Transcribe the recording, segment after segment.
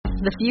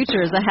The future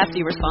is a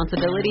hefty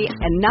responsibility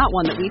and not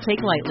one that we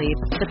take lightly.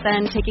 But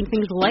then, taking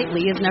things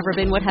lightly has never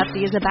been what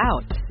Hefty is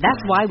about.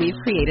 That's why we've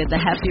created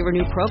the Hefty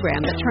Renew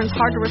program that turns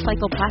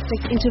hard-to-recycle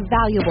plastics into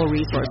valuable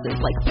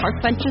resources like park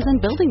benches and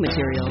building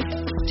materials.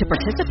 To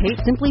participate,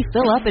 simply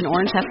fill up an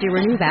orange Hefty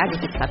Renew bag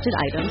with accepted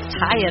items,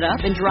 tie it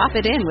up, and drop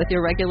it in with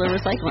your regular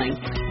recycling.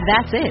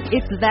 That's it.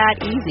 It's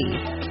that easy.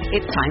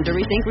 It's time to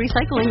rethink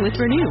recycling with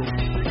Renew.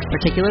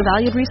 Particular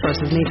valued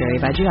resources may vary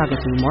by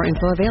geography. More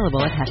info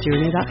available at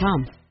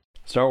heftyrenew.com.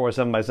 Star Wars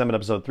 7x7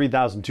 episode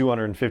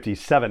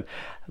 3257.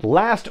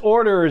 Last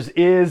Orders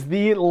is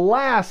the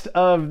last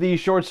of the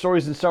short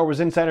stories in Star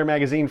Wars Insider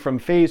magazine from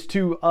Phase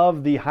 2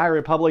 of the High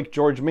Republic,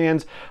 George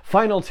Mann's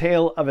final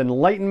tale of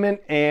enlightenment,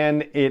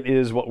 and it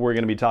is what we're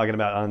going to be talking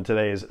about on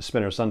today's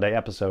Spinner Sunday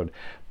episode.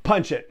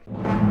 Punch it!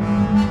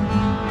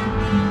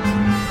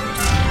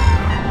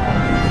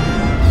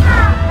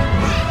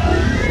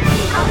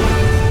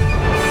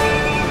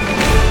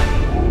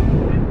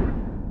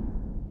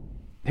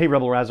 Hey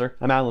Rebel Rouser,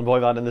 I'm Alan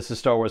Voivod and this is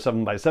Star Wars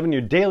 7x7,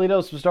 your daily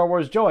dose of Star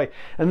Wars joy,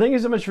 and thank you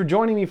so much for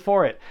joining me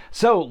for it.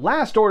 So,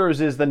 Last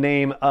Orders is the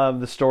name of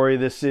the story.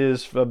 This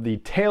is of the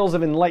Tales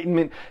of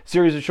Enlightenment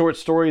series of short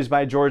stories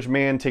by George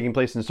Mann taking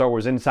place in Star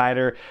Wars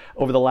Insider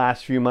over the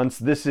last few months.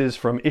 This is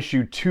from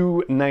issue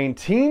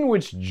 219,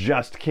 which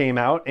just came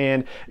out,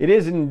 and it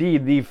is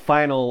indeed the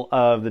final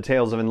of the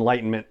Tales of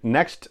Enlightenment.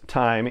 Next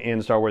time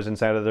in Star Wars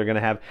Insider, they're going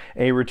to have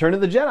a Return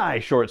of the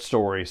Jedi short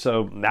story,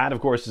 so that of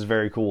course is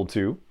very cool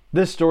too.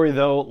 This story,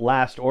 though,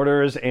 Last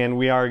Orders, and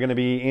we are going to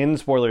be in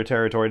spoiler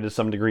territory to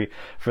some degree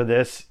for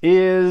this,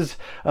 is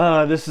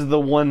the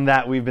one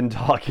that we've been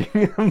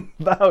talking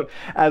about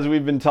as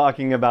we've been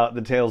talking about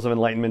the Tales of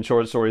Enlightenment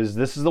short stories.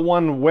 This is the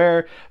one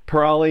where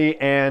Perali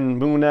and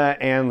Muna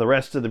and the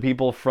rest of the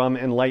people from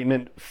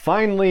Enlightenment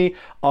finally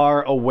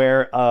are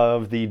aware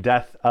of the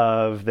death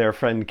of their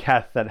friend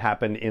Keth that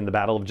happened in the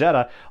Battle of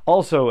Jedha.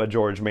 Also a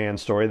George Mann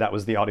story. That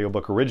was the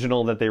audiobook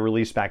original that they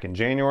released back in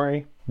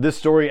January. This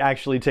story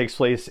actually takes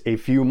place a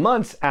few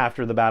months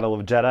after the Battle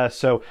of Jedha,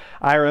 so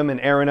Iram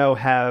and Arano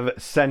have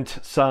sent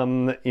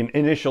some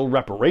initial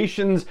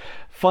reparations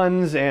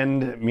funds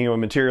and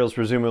materials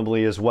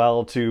presumably as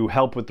well to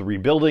help with the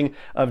rebuilding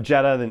of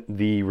Jedha.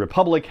 The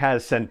Republic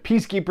has sent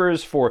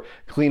peacekeepers for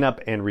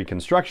cleanup and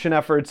reconstruction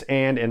efforts,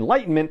 and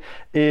Enlightenment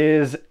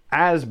is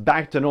as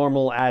back to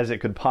normal as it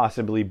could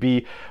possibly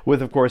be,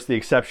 with of course the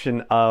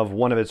exception of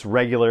one of its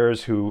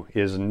regulars who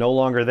is no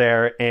longer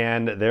there,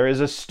 and there is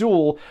a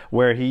stool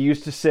where he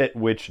used to sit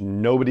which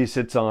nobody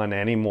sits on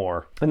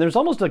anymore. And there's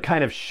almost a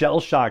kind of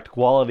shell-shocked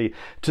quality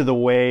to the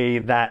way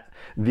that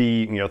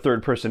the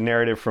third-person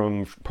narrative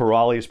from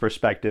Perali's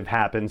perspective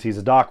happens. He's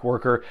a dock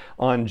worker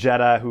on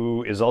Jedha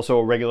who is also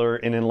a regular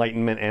in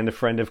Enlightenment and a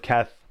friend of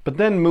Keth. But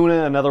then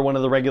Muna, another one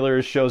of the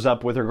regulars, shows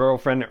up with her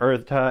girlfriend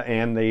Eartha,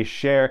 and they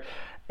share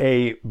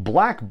a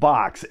black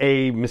box,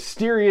 a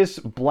mysterious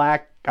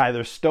black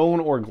either stone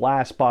or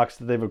glass box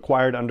that they've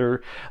acquired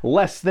under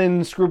less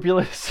than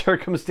scrupulous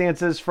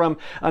circumstances from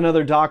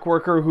another dock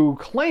worker who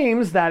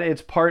claims that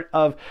it's part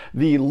of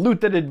the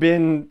loot that had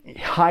been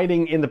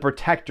hiding in the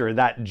Protector,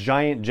 that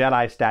giant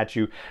Jedi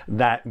statue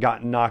that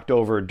got knocked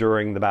over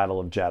during the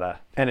Battle of Jedha.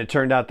 And it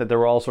turned out that there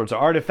were all sorts of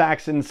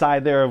artifacts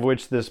inside there, of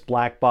which this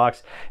black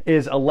box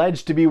is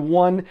alleged to be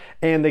one,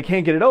 and they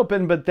can't get it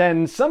open, but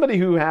then somebody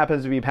who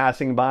happens to be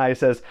passing by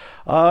says,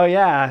 "Oh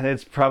yeah,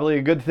 it's probably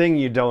a good thing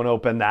you don't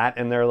open that."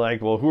 And they're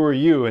like, "Well, who are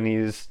you?" And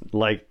he's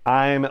like,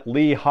 "I'm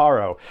Lee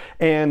Haro."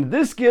 And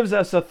this gives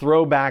us a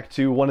throwback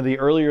to one of the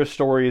earlier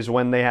stories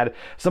when they had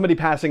somebody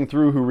passing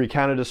through who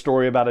recounted a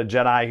story about a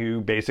Jedi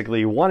who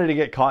basically wanted to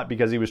get caught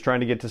because he was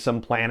trying to get to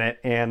some planet,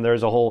 and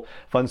there's a whole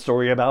fun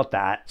story about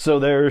that. So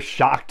they're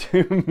shocked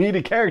to meet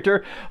a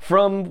character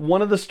from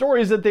one of the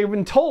stories that they've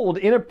been told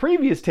in a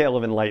previous Tale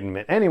of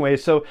Enlightenment. Anyway,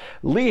 so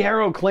Lee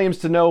Haro claims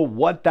to know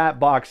what that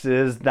box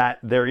is, that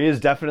there is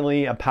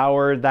definitely a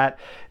power that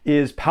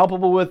is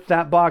palpable with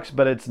that box,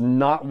 but it's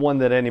not one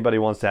that anybody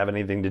wants to have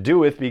anything to do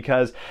with,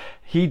 because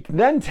he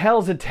then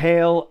tells a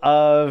tale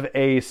of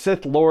a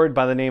Sith Lord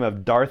by the name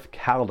of Darth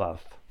Caldoth.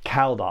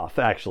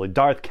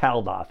 Darth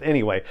Caldoth.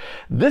 Anyway,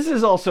 this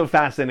is also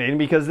fascinating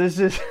because this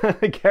is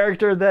a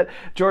character that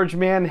George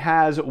Mann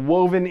has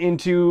woven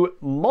into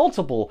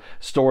multiple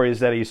stories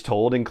that he's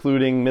told,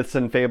 including Myths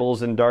and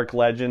Fables and Dark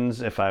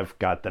Legends, if I've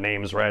got the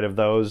names right of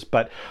those.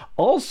 But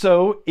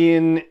also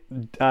in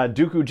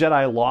Dooku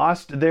Jedi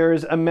Lost,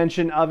 there's a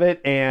mention of it,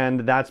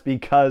 and that's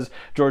because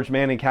George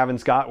Mann and Cavan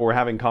Scott were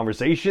having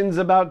conversations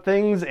about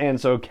things,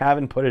 and so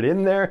Cavan put it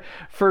in there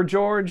for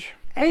George.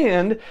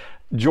 And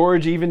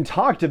George even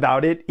talked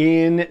about it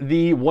in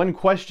the One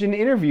Question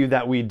interview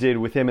that we did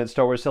with him at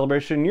Star Wars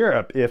Celebration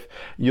Europe. If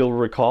you'll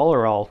recall,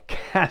 or I'll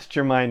cast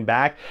your mind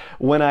back,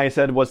 when I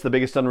said, "What's the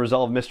biggest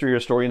unresolved mystery or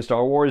story in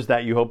Star Wars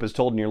that you hope is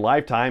told in your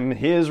lifetime?"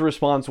 his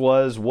response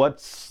was,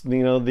 what's,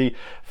 the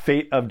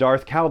fate of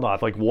Darth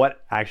Caldoth? Like,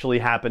 what actually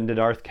happened to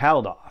Darth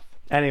Caldoth?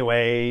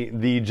 Anyway,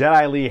 the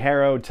Jedi Lee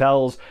Harrow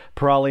tells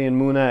Pirali and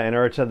Muna and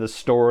Urta the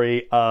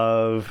story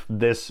of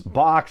this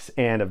box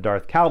and of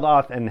Darth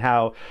Kaldoth and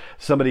how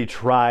somebody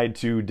tried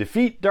to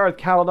defeat Darth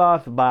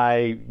Kaldoth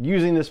by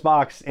using this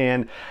box.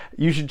 And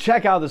you should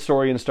check out the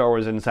story in Star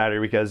Wars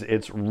Insider because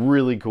it's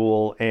really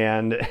cool.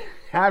 And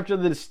after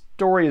the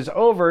story is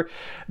over,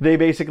 they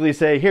basically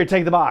say, here,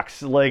 take the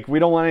box. Like, we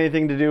don't want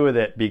anything to do with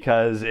it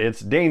because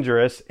it's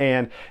dangerous.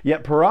 And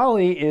yet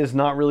Pirali is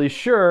not really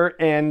sure.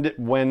 And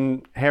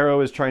when Harrow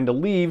is trying to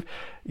leave,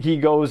 he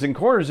goes and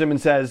corners him and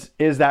says,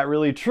 is that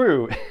really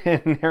true?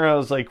 And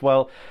Harrow's like,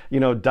 well,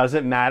 does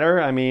it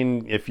matter? I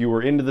mean, if you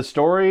were into the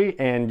story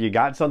and you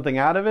got something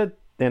out of it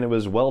and it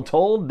was well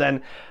told,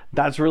 then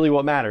that's really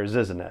what matters,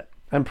 isn't it?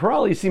 And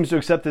Pirali seems to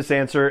accept this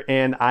answer,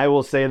 and I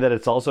will say that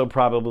it's also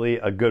probably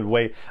a good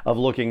way of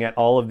looking at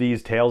all of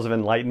these tales of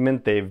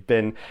enlightenment. They've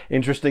been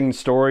interesting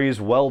stories,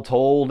 well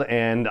told,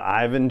 and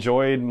I've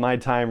enjoyed my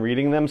time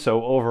reading them.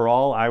 So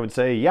overall, I would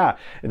say, yeah,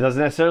 it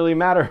doesn't necessarily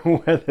matter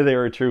whether they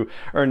were true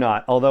or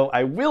not. Although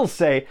I will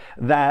say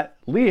that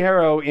Lee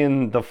Harrow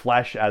in the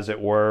flesh, as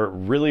it were,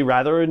 really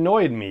rather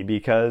annoyed me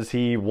because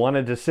he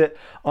wanted to sit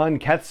on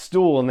Keth's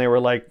stool and they were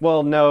like,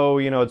 well, no,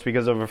 it's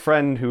because of a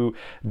friend who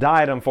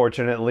died,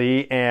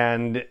 unfortunately.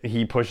 And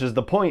he pushes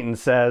the point and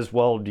says,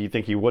 well, do you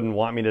think he wouldn't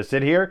want me to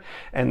sit here?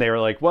 And they were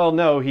like, well,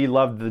 no, he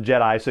loved the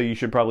Jedi, so you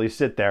should probably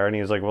sit there. And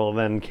he was like, well,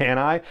 then can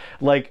I?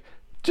 Like,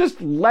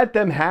 just let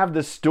them have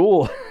the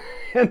stool.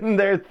 And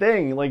their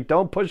thing. Like,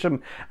 don't push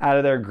them out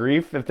of their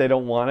grief if they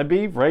don't want to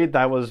be, right?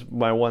 That was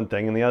my one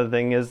thing. And the other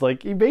thing is,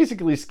 like, he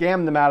basically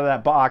scammed them out of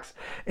that box,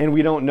 and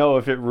we don't know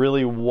if it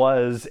really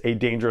was a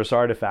dangerous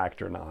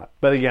artifact or not.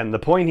 But again, the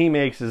point he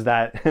makes is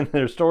that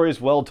their story is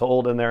well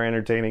told and they're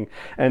entertaining,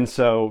 and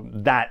so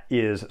that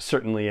is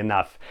certainly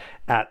enough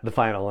at the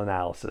final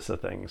analysis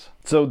of things.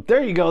 So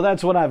there you go.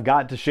 That's what I've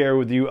got to share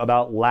with you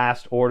about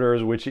Last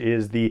Orders, which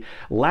is the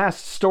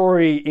last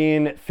story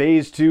in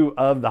Phase 2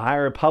 of The High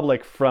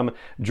Republic from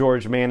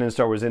George Mann and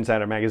Star Wars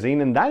Insider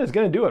Magazine. And that is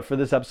going to do it for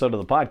this episode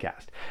of the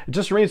podcast. It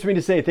just remains for me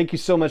to say thank you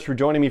so much for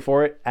joining me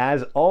for it,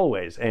 as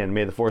always, and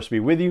may the Force be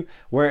with you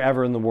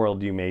wherever in the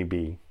world you may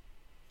be.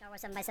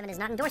 7x7 is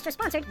not endorsed or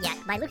sponsored yet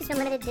by Lucasfilm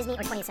Limited, Disney,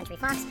 or 20th Century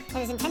Fox, and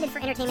is intended for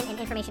entertainment and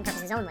information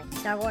purposes only.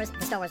 Star Wars,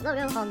 the Star Wars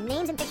logo, all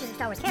names and pictures of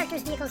Star Wars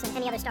characters, vehicles, and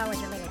any other Star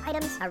Wars-related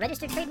items are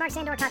registered trademarks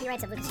and/or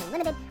copyrights of Lucasfilm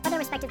Limited, or their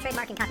respective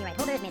trademark and copyright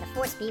holders. May the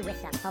Force be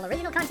with them. All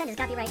original content is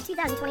copyright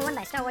 2021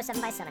 by Star Wars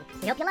 7x7.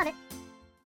 We hope you love it.